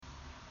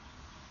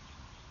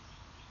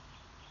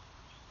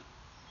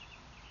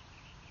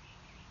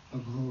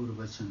Aghor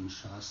Vachan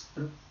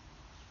Shastra,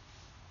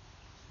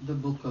 the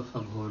book of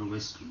Aghor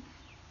wisdom.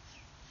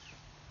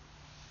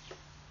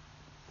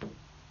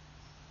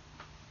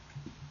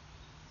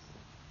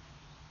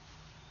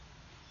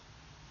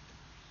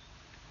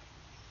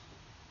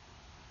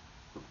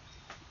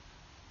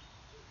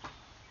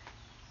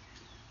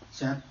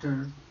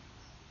 Chapter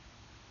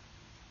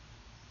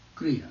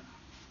Kriya,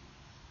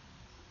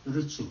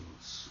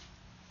 Rituals.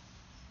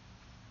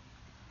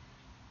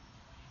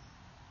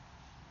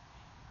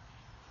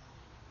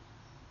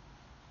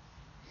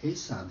 हे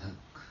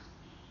साधक,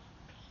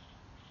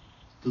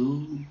 तू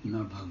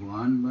न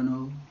भगवान बनो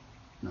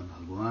न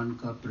भगवान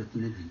का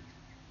प्रतिनिधि।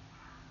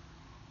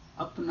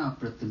 अपना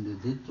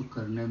प्रतिनिधित्व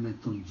करने में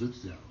तुम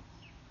जुट जाओ।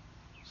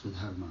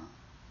 सुधर्मा,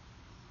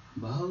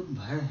 बहुत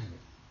भय है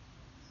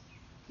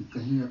कि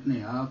कहीं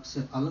अपने आप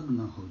से अलग न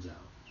हो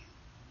जाओ।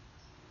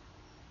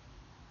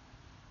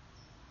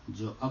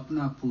 जो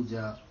अपना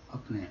पूजा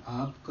अपने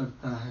आप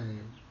करता है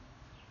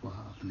वह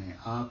अपने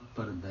आप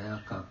पर दया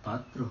का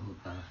पात्र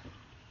होता है,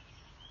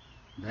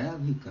 दया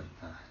भी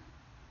करता है।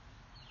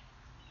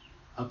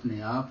 अपने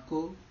आप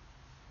को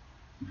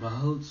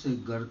बहुत से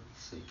गर्त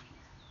से,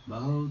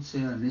 बहुत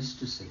से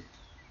अनिष्ट से,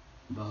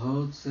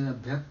 बहुत से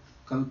अभ्यक्त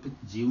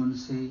कल्पित जीवन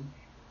से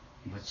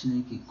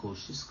बचने की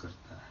कोशिश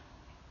करता है।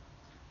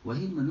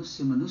 वही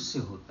मनुष्य मनुष्य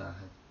होता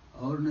है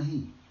और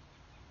नहीं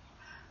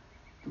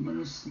तो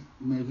मनुष्य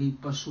में भी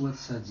पशुवत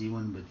सा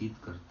जीवन व्यतीत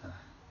करता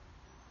है।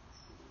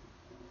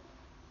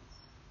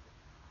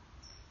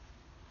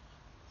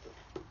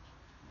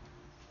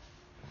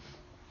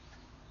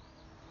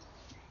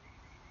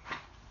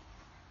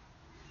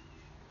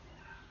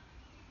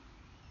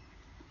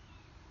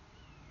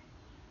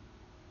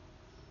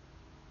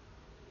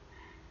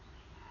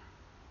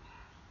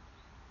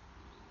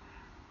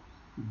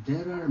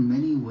 There are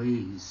many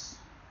ways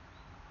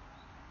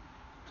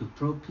to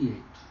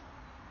propitiate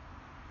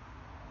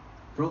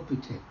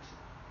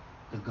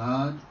the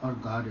god or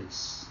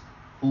goddess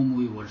whom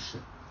we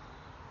worship.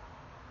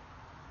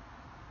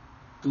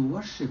 To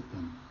worship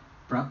him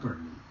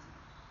properly,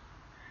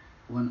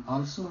 one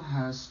also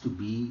has to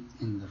be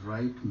in the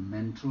right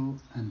mental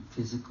and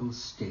physical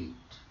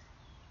state.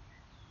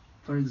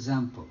 For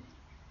example,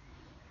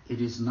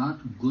 it is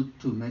not good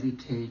to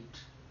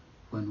meditate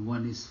when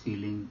one is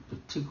feeling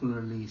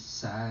particularly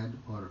sad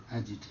or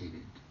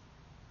agitated.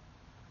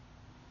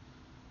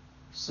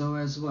 So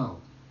as well,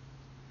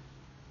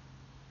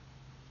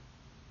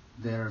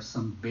 there are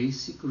some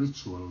basic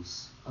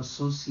rituals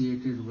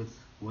associated with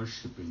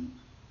worshipping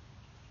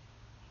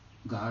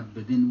God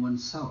within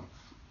oneself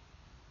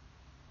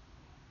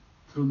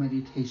through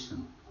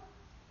meditation.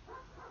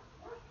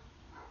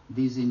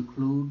 These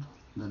include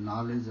the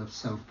knowledge of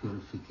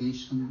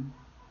self-purification,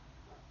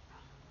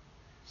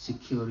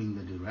 securing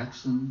the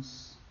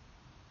directions,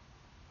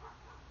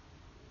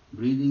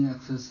 breathing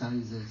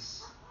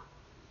exercises,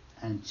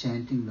 and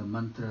chanting the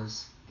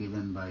mantras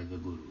given by the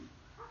Guru.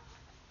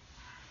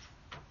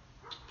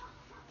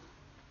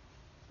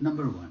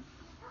 Number 1.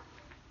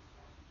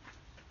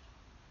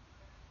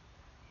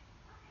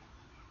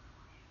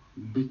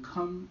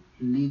 Become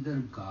neither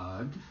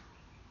God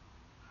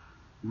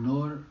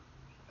nor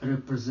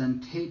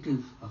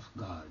representative of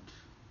God.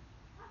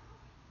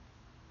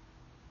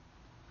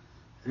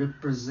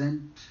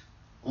 Represent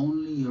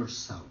only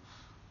yourself.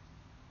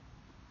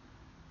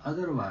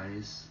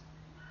 Otherwise,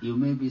 you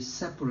may be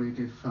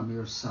separated from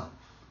yourself.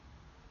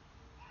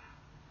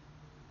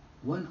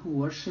 One who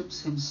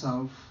worships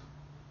himself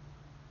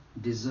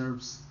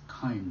deserves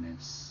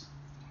kindness.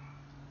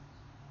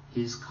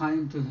 He is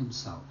kind to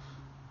himself.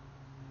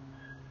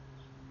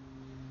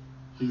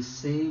 He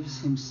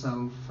saves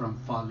himself from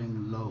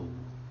falling low,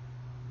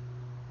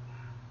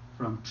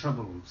 from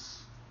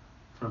troubles,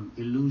 from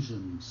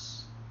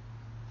illusions,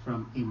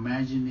 from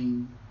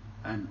imagining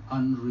an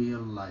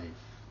unreal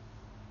life.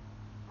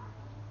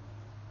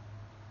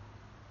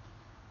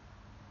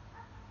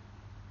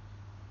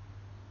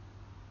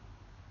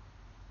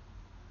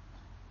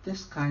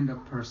 This kind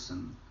of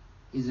person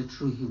is a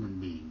true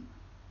human being.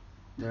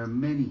 There are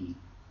many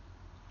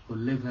who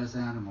live as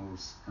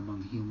animals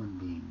among human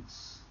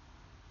beings.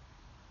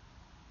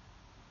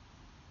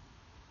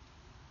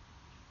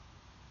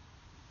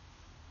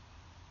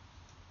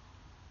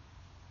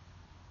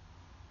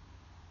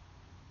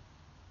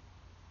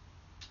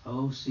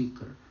 O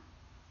seeker,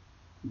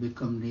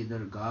 become neither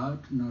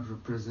God nor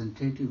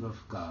representative of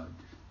God.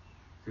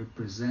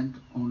 Represent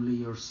only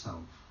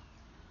yourself.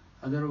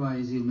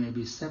 Otherwise, you may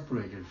be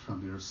separated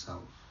from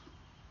yourself.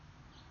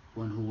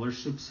 One who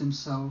worships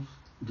himself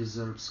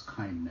deserves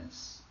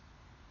kindness.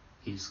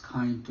 He is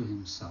kind to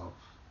himself.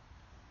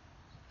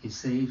 He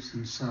saves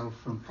himself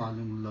from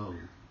falling low,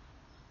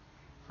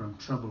 from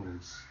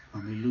troubles,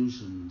 from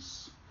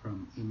illusions,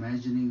 from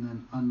imagining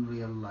an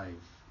unreal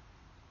life.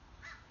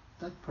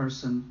 That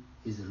person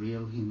is a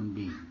real human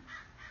being.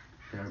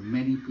 There are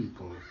many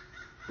people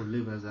who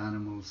live as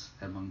animals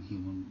among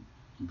human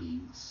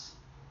beings.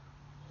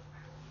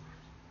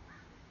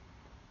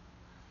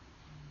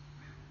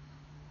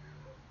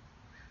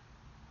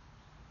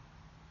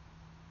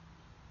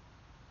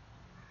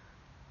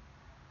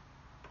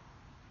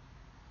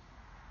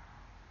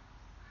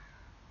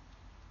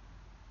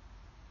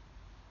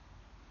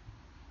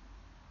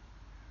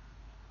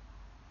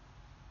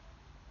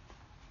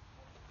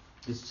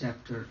 this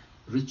chapter,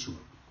 ritual.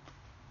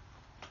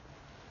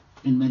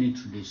 In many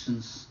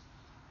traditions,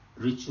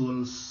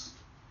 rituals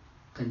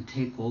can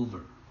take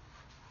over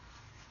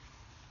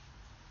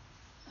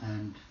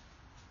and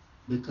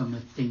become a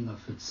thing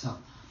of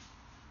itself.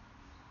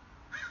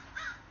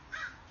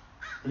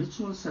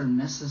 Rituals are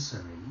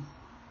necessary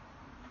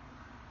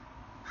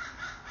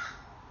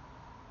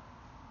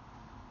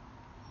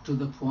to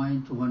the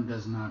point one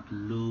does not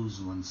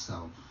lose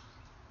oneself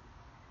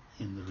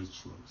in the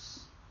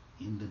rituals,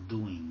 in the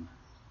doing.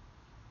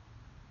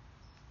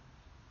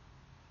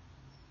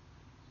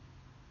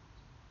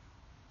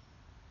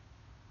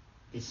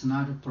 It's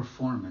not a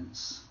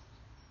performance.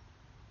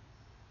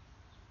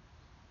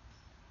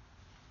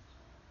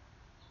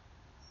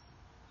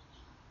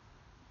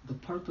 The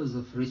purpose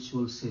of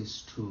rituals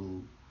is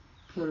to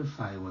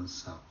purify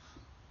oneself,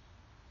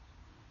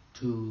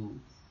 to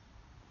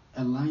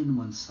align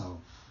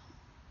oneself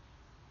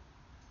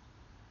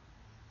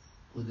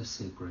with the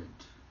sacred.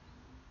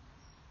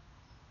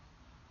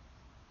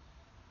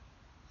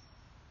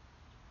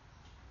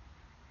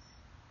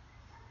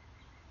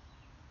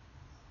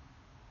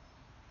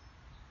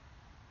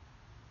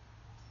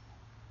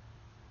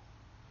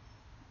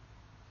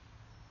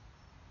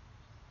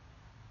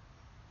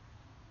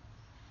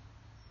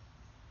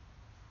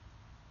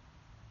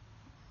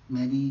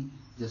 Many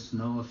just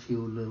know a few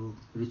little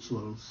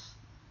rituals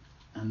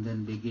and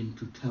then begin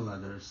to tell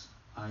others,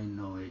 I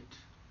know it,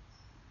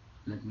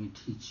 let me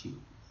teach you.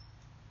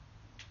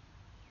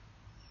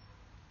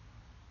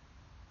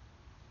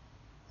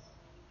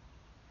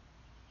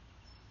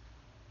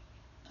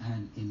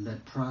 And in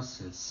that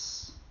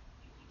process,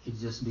 it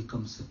just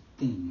becomes a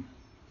thing.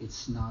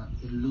 It's not,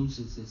 it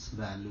loses its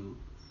value,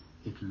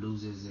 it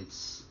loses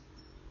its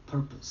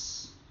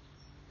purpose.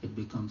 It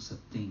becomes a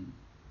thing.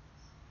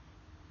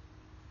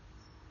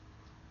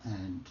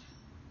 And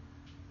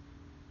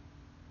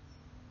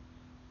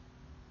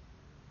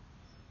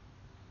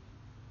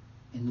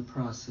in the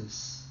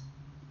process,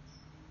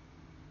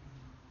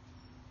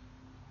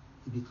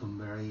 you become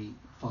very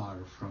far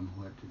from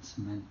what it's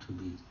meant to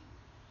be.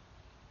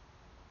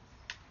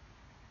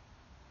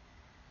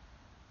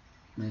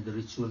 May the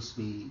rituals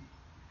be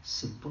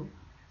simple.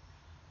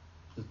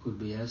 It could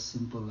be as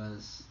simple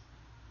as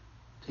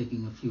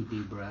taking a few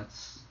deep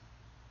breaths,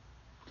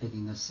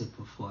 taking a sip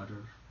of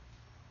water,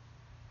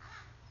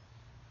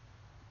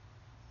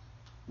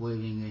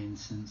 waving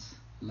incense,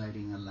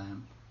 lighting a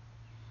lamp.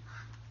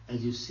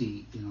 As you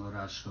see in our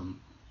ashram,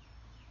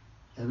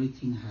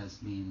 everything has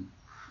been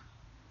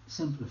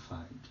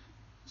simplified,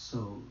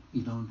 so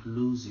you don't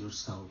lose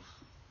yourself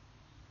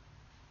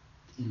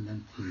in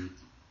lengthy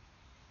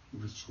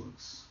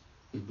rituals.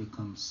 It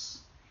becomes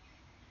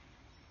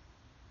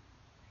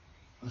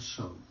a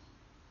show.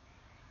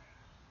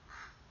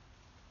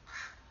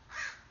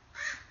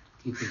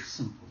 Keep it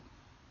simple.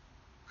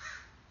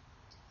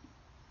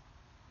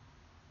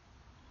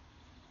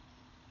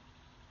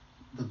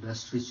 The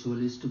best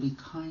ritual is to be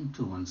kind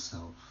to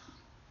oneself.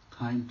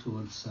 Kind to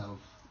oneself,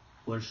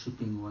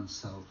 worshipping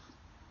oneself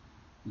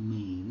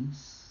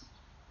means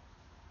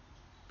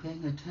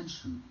paying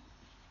attention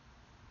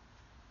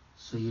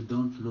so you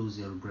don't lose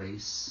your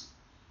grace,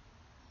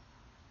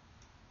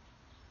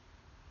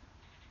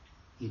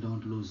 you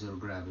don't lose your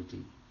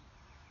gravity.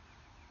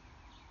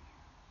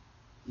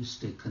 You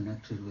stay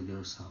connected with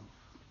yourself.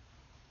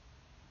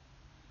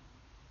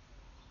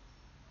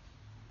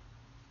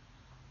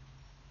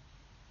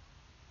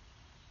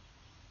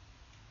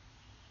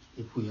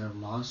 If we are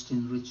lost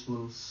in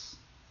rituals,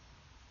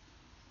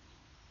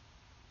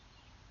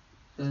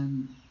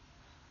 then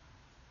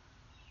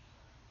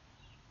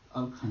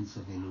all kinds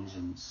of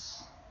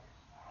illusions,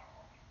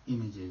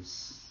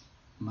 images,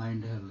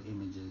 mind-held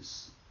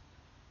images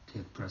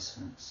take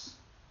precedence.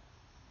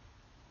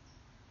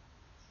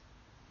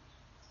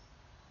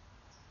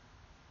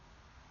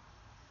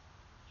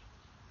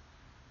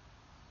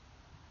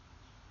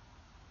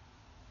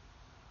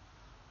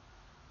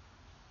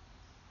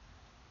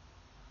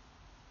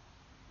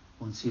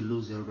 Once you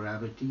lose your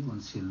gravity,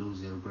 once you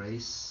lose your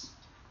grace,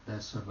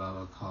 that's what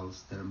Baba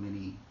calls, there are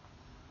many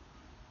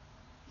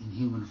in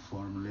human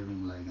form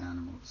living like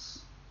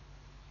animals.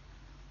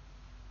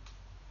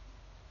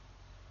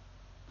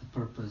 The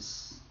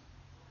purpose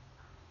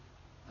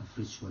of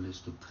ritual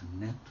is to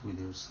connect with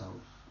yourself.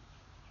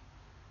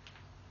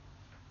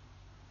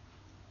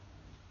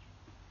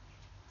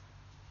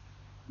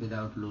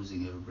 Without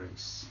losing your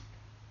grace.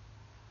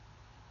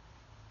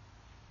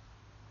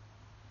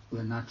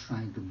 We're not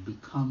trying to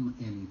become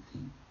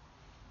anything.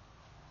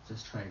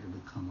 Just try to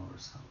become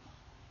ourselves.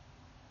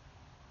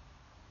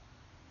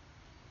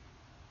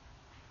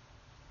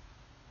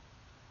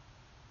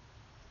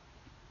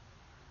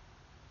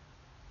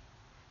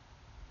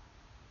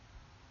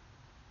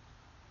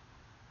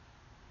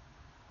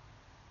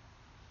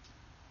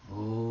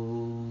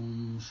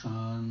 Om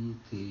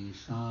Shanti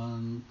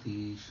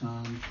Shanti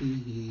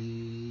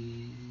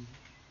Shanti.